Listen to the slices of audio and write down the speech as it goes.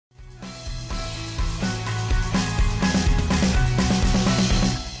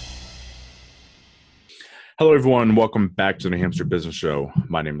Hello, everyone. Welcome back to the New Hampshire Business Show.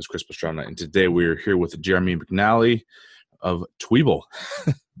 My name is Chris Pastrana, and today we are here with Jeremy McNally of Tweeble.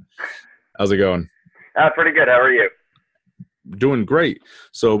 How's it going? Pretty good. How are you? Doing great.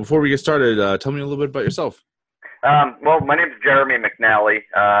 So before we get started, tell me a little bit about yourself. Well, my name is Jeremy McNally.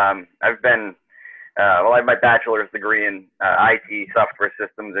 I have my bachelor's degree in IT, software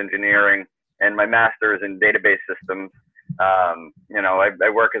systems engineering, and my master's in database systems. I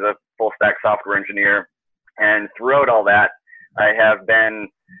work as a full stack software engineer. And throughout all that, I have been,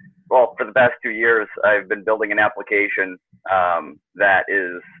 for the past 2 years, I've been building an application that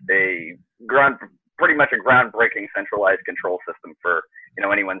is pretty much a groundbreaking centralized control system for,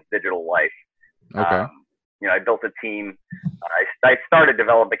 anyone's digital life. Okay. I built a team. I started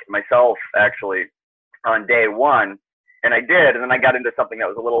developing it myself, actually, on day one, and I did, and then I got into something that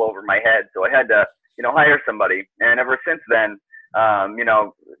was a little over my head, so I had to, hire somebody. And ever since then,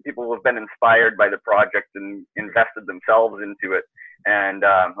 people have been inspired by the project and invested themselves into it. And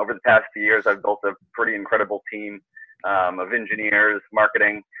over the past few years, I've built a pretty incredible team of engineers,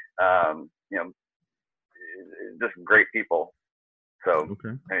 marketing, just great people. So,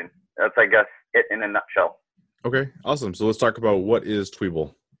 Okay. I mean, that's, I guess, it in a nutshell. Okay, awesome. So let's talk about what is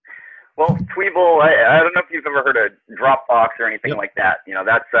Tweeble. Well, Tweeble, I don't know if you've ever heard of Dropbox or anything like that.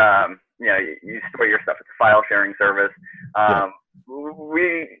 That's, you store your stuff. It's a file sharing service.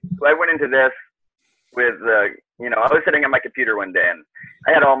 I went into this with, I was sitting on my computer one day and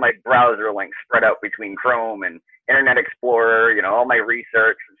I had all my browser links spread out between Chrome and Internet Explorer, all my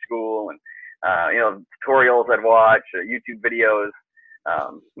research from school and, tutorials I'd watch, YouTube videos,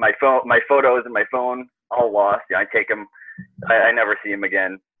 my photos and my phone all lost. I take them. I never see them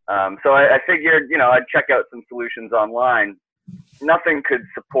again. So I figured, I'd check out some solutions online. Nothing could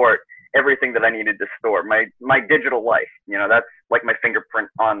support everything that I needed to store. My digital life, that's like my fingerprint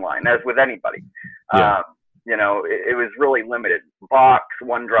online, as with anybody. Yeah. It was really limited. Box,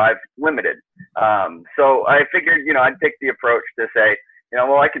 OneDrive, limited. So I figured, I'd take the approach to say,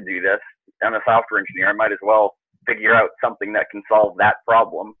 I could do this. I'm a software engineer. I might as well figure out something that can solve that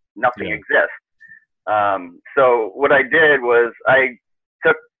problem. Nothing exists. So what I did was I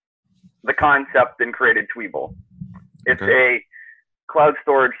took the concept and created Tweeble. It's a cloud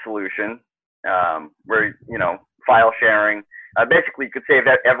storage solution where, file sharing. Basically, you could save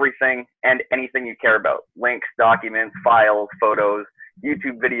everything and anything you care about. Links, documents, files, photos,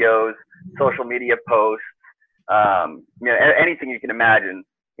 YouTube videos, social media posts, anything you can imagine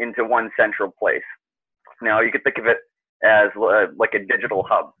into one central place. Now, you could think of it as like a digital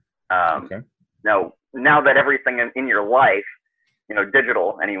hub. Now that everything in your life,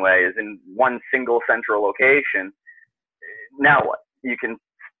 digital anyway, is in one single central location, now what? You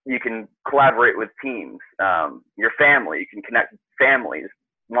can collaborate with teams, your family. You can connect families,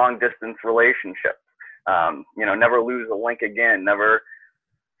 long distance relationships. Never lose a link again. Never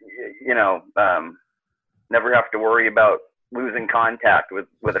have to worry about losing contact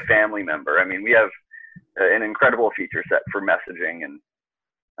with a family member. I mean, we have an incredible feature set for messaging and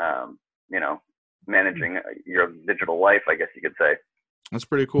managing your digital life, I guess you could say. That's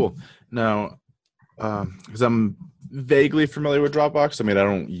pretty cool. Now, because I'm vaguely familiar with Dropbox. I mean, I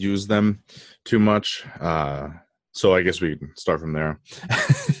don't use them too much. So I guess we can start from there.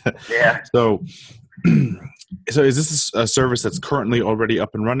 Yeah. So is this a service that's currently already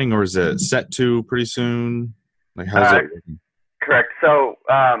up and running, or is it set to pretty soon? Like, how's it working? Correct. So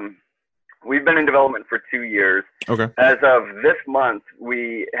we've been in development for 2 years. Okay. As of this month,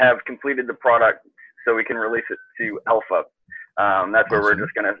 we have completed the product so we can release it to alpha. That's where we're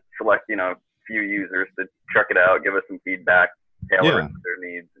just going to select, a few users to check it out, give us some feedback, tailor it to their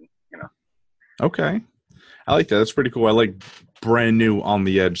needs, and. Okay. I like that. That's pretty cool. I like brand new on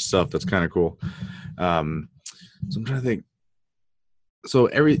the edge stuff. That's kind of cool. So I'm trying to think. So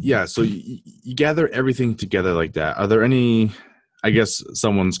so you gather everything together like that. Are there any, I guess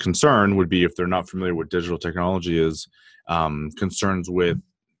someone's concern would be, if they're not familiar with digital technology, is concerns with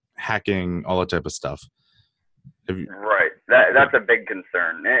hacking, all that type of stuff. Right. That's a big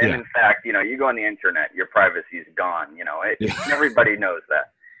concern. And in fact, you go on the internet, your privacy is gone. Everybody knows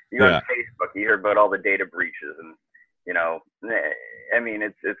that. You go on Facebook, you hear about all the data breaches, and I mean,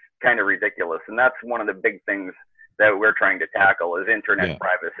 it's kind of ridiculous. And that's one of the big things that we're trying to tackle is internet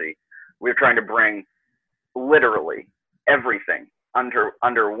privacy. We're trying to bring literally everything under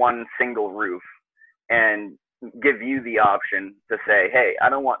one single roof and give you the option to say, hey, I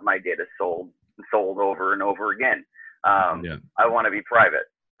don't want my data sold over and over again. I want to be private.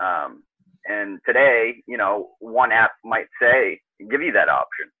 And today, one app might give you that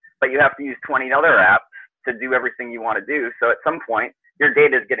option, but you have to use 20 other apps to do everything you want to do. So at some point, your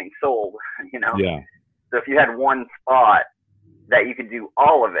data is getting sold, So if you had one spot that you could do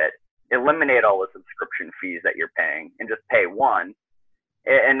all of it, eliminate all the subscription fees that you're paying and just pay one,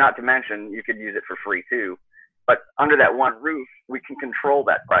 and not to mention you could use it for free too. But under that one roof, we can control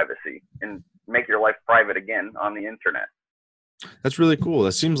that privacy and make your life private again on the internet. That's really cool.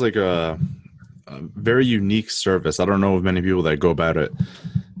 That seems like a very unique service. I don't know of many people that go about it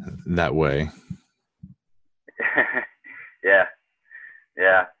that way.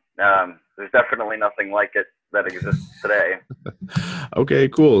 Yeah. There's definitely nothing like it that exists today. Okay,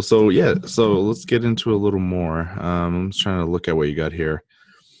 cool. So yeah, so let's get into a little more. I'm just trying to look at what you got here.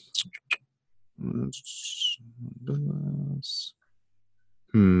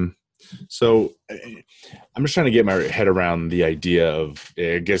 So I'm just trying to get my head around the idea of,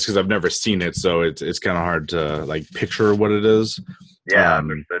 I guess, because I've never seen it, so it's kind of hard to like picture what it is. Yeah,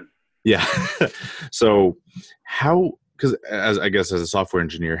 understood. Yeah. So how, because as a software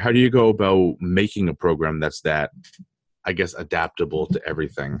engineer, how do you go about making a program that's that, I guess, adaptable to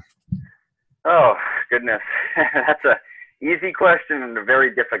everything? Oh, goodness. That's a easy question and a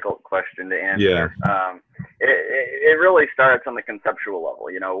very difficult question to answer. Yeah. It really starts on the conceptual level.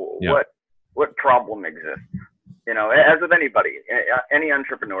 What problem exists? As with anybody, any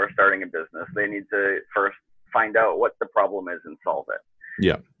entrepreneur starting a business, they need to first find out what the problem is and solve it.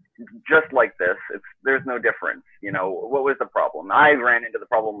 Yeah. Just like this, there's no difference. What was the problem? I ran into the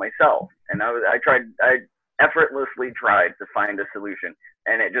problem myself, and I effortlessly tried to find a solution,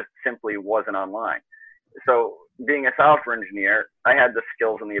 and it just simply wasn't online. So being a software engineer, I had the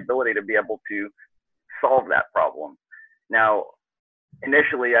skills and the ability to be able to solve that problem. Now,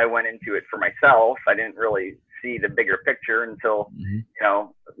 initially I went into it for myself. I didn't really see the bigger picture until,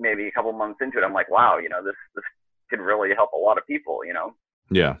 maybe a couple months into it. I'm like, wow, this could really help a lot of people,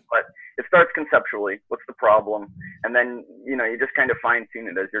 Yeah. But it starts conceptually. What's the problem? And then, you just kind of fine tune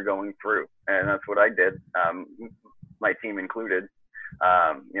it as you're going through. And that's what I did. My team included.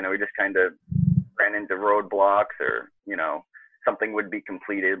 We just kind of ran into roadblocks, or, something would be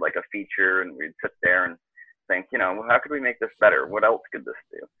completed, like a feature, and we'd sit there and think, how could we make this better? What else could this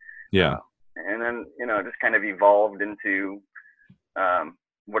do? Yeah. And then, it just kind of evolved into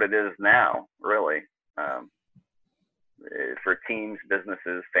what it is now, really. For teams,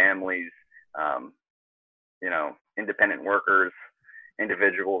 businesses, families, independent workers,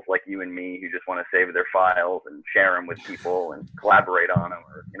 individuals like you and me who just want to save their files and share them with people and collaborate on them,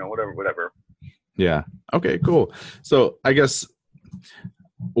 or whatever. Yeah. Okay, cool. So I guess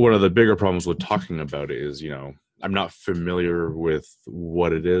one of the bigger problems with talking about it is, I'm not familiar with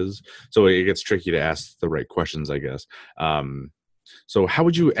what it is. So it gets tricky to ask the right questions, I guess. So how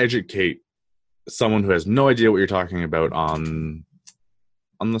would you educate someone who has no idea what you're talking about on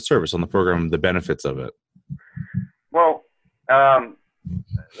the service, on the program, the benefits of it? Well,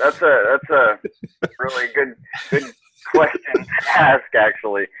 that's a really good question to ask,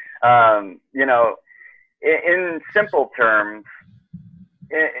 actually. In simple terms,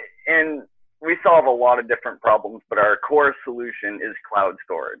 and we solve a lot of different problems, but our core solution is cloud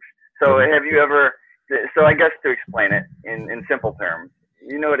storage. So so I guess to explain it in simple terms,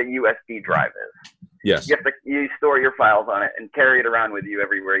 you know what a USB drive is? Yes. You store your files on it and carry it around with you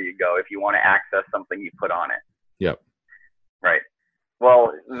everywhere you go if you want to access something you put on it. Yep. Right.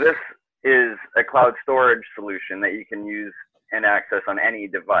 Well, this is a cloud storage solution that you can use and access on any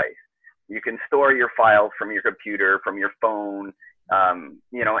device. You can store your files from your computer, from your phone,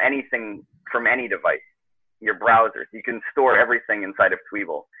 anything from any device, your browsers. You can store everything inside of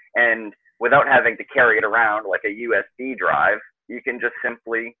Tweeble. And without having to carry it around like a USB drive, you can just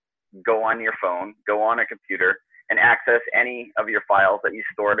simply go on your phone, go on a computer, and access any of your files that you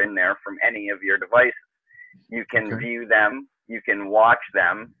stored in there from any of your devices. You can view them. You can watch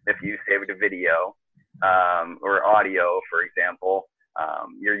them if you saved a video or audio, for example.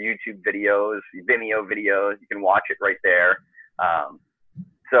 Your YouTube videos, Vimeo videos, you can watch it right there.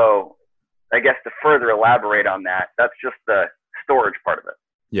 So I guess to further elaborate on that, that's just the storage part of it.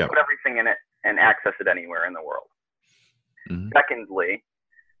 Yeah. Put everything in it and access it anywhere in the world. Mm-hmm. Secondly,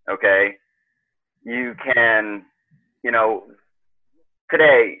 you can,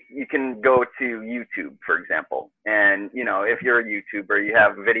 today you can go to YouTube, for example, and, if you're a YouTuber, you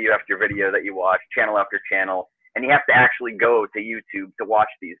have video after video that you watch, channel after channel, and you have to actually go to YouTube to watch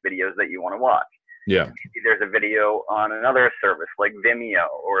these videos that you want to watch. Yeah. Maybe there's a video on another service like Vimeo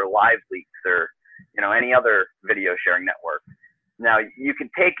or LiveLeaks or, any other video sharing network. Now, you can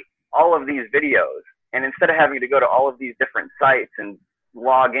take all of these videos, and instead of having to go to all of these different sites and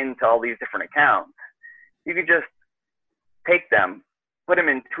log into all these different accounts, you could just take them, put them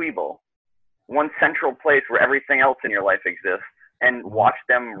in Tweeble, one central place where everything else in your life exists, and watch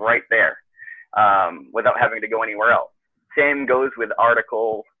them right there. without having to go anywhere else. Same goes with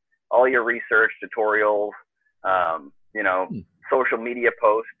articles, all your research, tutorials, you know, social media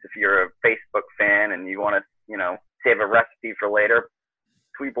posts. If you're a Facebook fan and you want to, you know, save a recipe for later,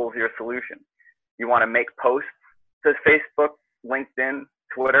 Tweeble's your solution. You want to make posts to Facebook, LinkedIn,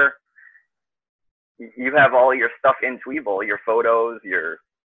 Twitter. You have all your stuff in Tweeble, your photos, your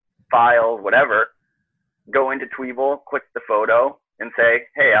files, whatever. Go into Tweeble, click the photo, and say,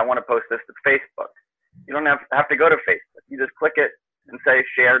 hey, I want to post this to Facebook. You don't have to go to Facebook. You just click it and say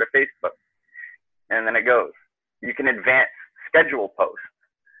share to Facebook. And then it goes. You can advance schedule posts,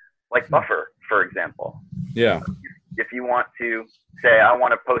 like Buffer, for example. Yeah. If you want to say, I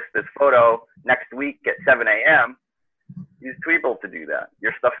want to post this photo next week at 7 a.m., use Tweeble to do that.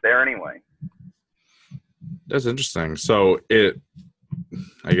 Your stuff's there anyway. That's interesting. So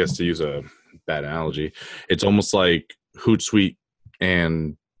I guess to use a bad analogy, it's almost like Hootsuite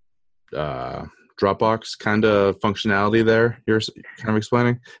and Dropbox kind of functionality there. You're kind of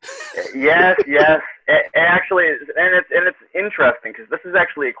explaining. Yes. Actually, and it's interesting because this is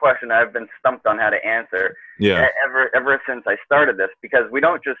actually a question I've been stumped on how to answer. Yeah. Ever since I started this, because we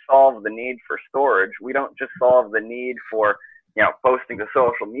don't just solve the need for storage. We don't just solve the need for, you know, posting to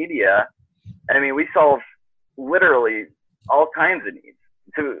social media. I mean, we solve literally all kinds of needs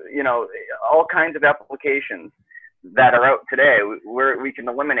to, you know, all kinds of applications that are out today where we can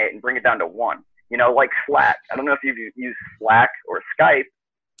eliminate and bring it down to one. You know, like Slack. I don't know if you've used Slack or Skype.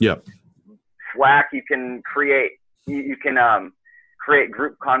 Yep. Slack, you can create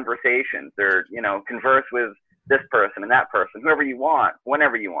group conversations, or, you know, converse with this person and that person, whoever you want,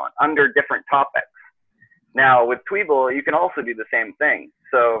 whenever you want, under different topics. Now with Tweeble, you can also do the same thing.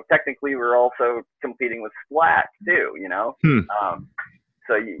 So technically, we're also competing with Slack too. You know,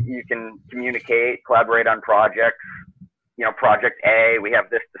 so you can communicate, collaborate on projects. You know, project A, we have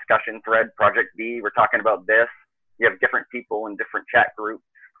this discussion thread. Project B, we're talking about this. You have different people in different chat groups.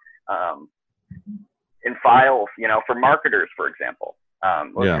 In files, you know, for marketers, for example.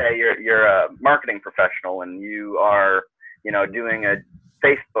 Let's say you're a marketing professional and you are, you know, doing a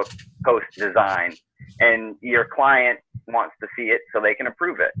Facebook post design, and your client wants to see it so they can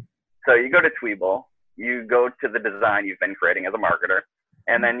approve it. So you go to Tweeble, you go to the design you've been creating as a marketer,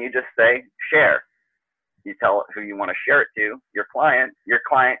 and then you just say share. You tell it who you want to share it to, your client. Your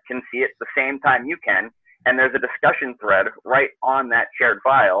client can see it the same time you can, and there's a discussion thread right on that shared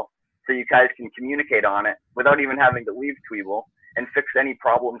file, so you guys can communicate on it without even having to leave Tweeble and fix any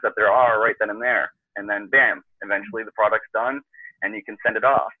problems that there are right then and there. And then bam, eventually the product's done and you can send it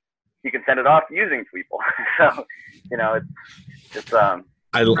off. You can send it off using Tweeble. So, you know, it's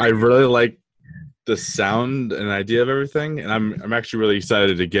I really like the sound and idea of everything, and I'm actually really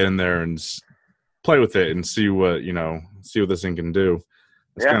excited to get in there and play with it and see what this thing can do.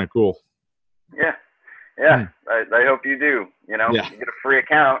 It's kind of cool. Yeah. I hope you do. You know, you get a free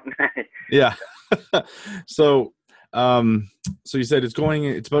account. Yeah. So you said it's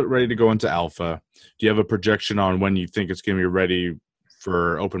about ready to go into alpha. Do you have a projection on when you think it's going to be ready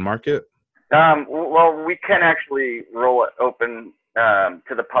for open market? Well, we can actually roll it open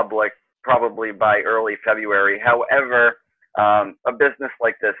to the public probably by early February. However, a business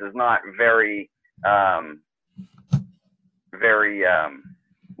like this is not very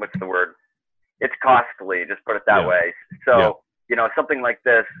what's the word? It's costly, just put it that way. So, you know, something like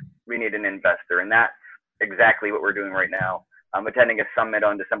this, we need an investor, and that's exactly what we're doing right now. I'm attending a summit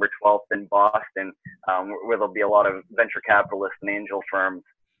on December 12th in Boston, where there'll be a lot of venture capitalists and angel firms,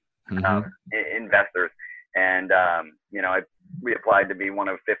 investors. And, you know, we applied to be one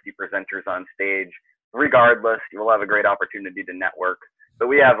of 50 presenters on stage. Regardless, you'll have a great opportunity to network. But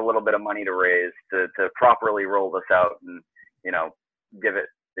we have a little bit of money to raise to properly roll this out and, you know, give it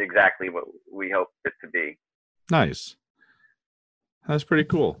exactly what we hope it to be. Nice. That's pretty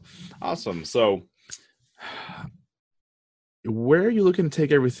cool. Awesome. So where are you looking to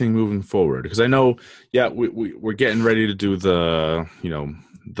take everything moving forward? Because I know, we're getting ready to do the, you know,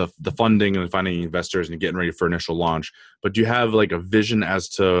 the funding and finding investors and getting ready for initial launch. But do you have like a vision as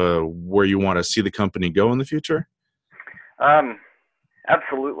to where you want to see the company go in the future?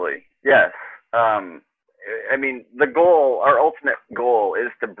 Absolutely. Yes. I mean, our ultimate goal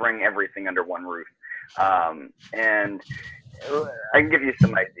is to bring everything under one roof. And I can give you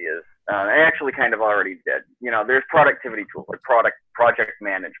some ideas. I actually kind of already did. You know, there's productivity tools like project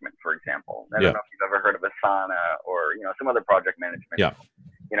management, for example. I don't know if you've ever heard of Asana or, you know, some other project management. Yeah.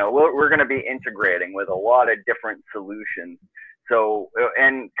 You know, we're going to be integrating with a lot of different solutions. So,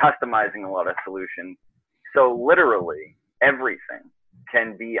 and customizing a lot of solutions. So literally everything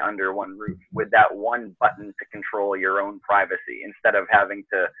can be under one roof with that one button to control your own privacy, instead of having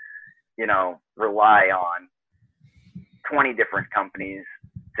to rely on 20 different companies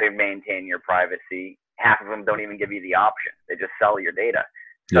to maintain your privacy. Half of them don't even give you the option. They just sell your data.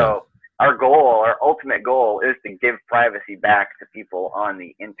 So our ultimate goal is to give privacy back to people on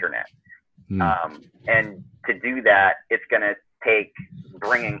the internet. And to do that, it's going to take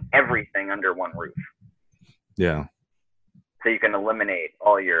bringing everything under one roof. Yeah. So you can eliminate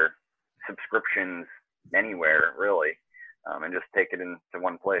all your subscriptions anywhere, really, and just take it into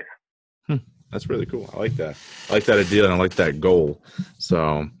one place. That's really cool. I like that. I like that idea, and I like that goal.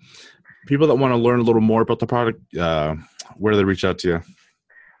 So people that want to learn a little more about the product, where do they reach out to you?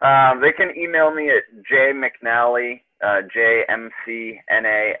 They can email me at jmcnally, JMCNALLY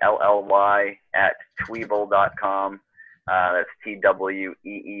 @tweeble.com. That's TWEEBLE.com.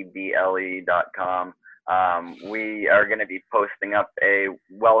 We are going to be posting up a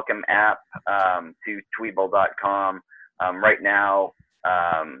welcome app to tweeble.com. Right now,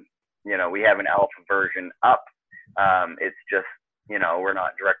 we have an alpha version up. It's just, we're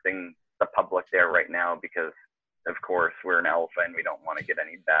not directing the public there right now because, of course, we're an alpha and we don't want to get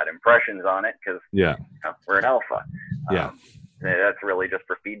any bad impressions on it because we're an alpha. That's really just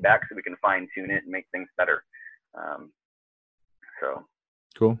for feedback so we can fine tune it and make things better. So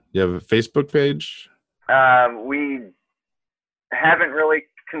cool. You have a Facebook page? We haven't really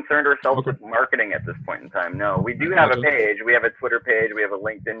concerned ourselves with marketing at this point in time. No, we do have a page. We have a Twitter page. We have a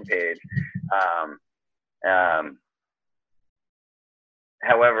LinkedIn page.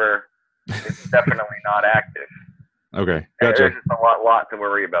 However, it's definitely not active. Okay, gotcha. There's just a lot to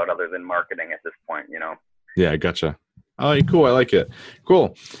worry about other than marketing at this point, Yeah, gotcha. Oh, cool. I like it.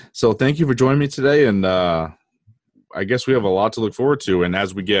 Cool. So thank you for joining me today. And I guess we have a lot to look forward to. And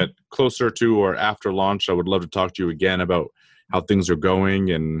as we get closer to or after launch, I would love to talk to you again about how things are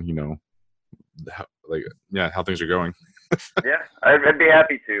going and, how things are going. Yeah, I'd be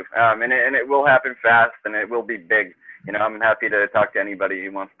happy to. And it will happen fast and it will be big. I'm happy to talk to anybody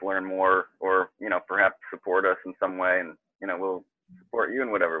who wants to learn more or, perhaps support us in some way. And, we'll support you in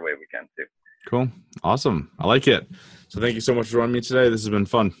whatever way we can too. Cool. Awesome. I like it. So thank you so much for joining me today. This has been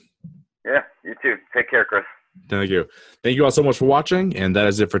fun. Yeah, you too. Take care, Chris. Thank you. Thank you all so much for watching. And that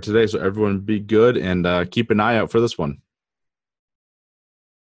is it for today. So everyone be good and keep an eye out for this one.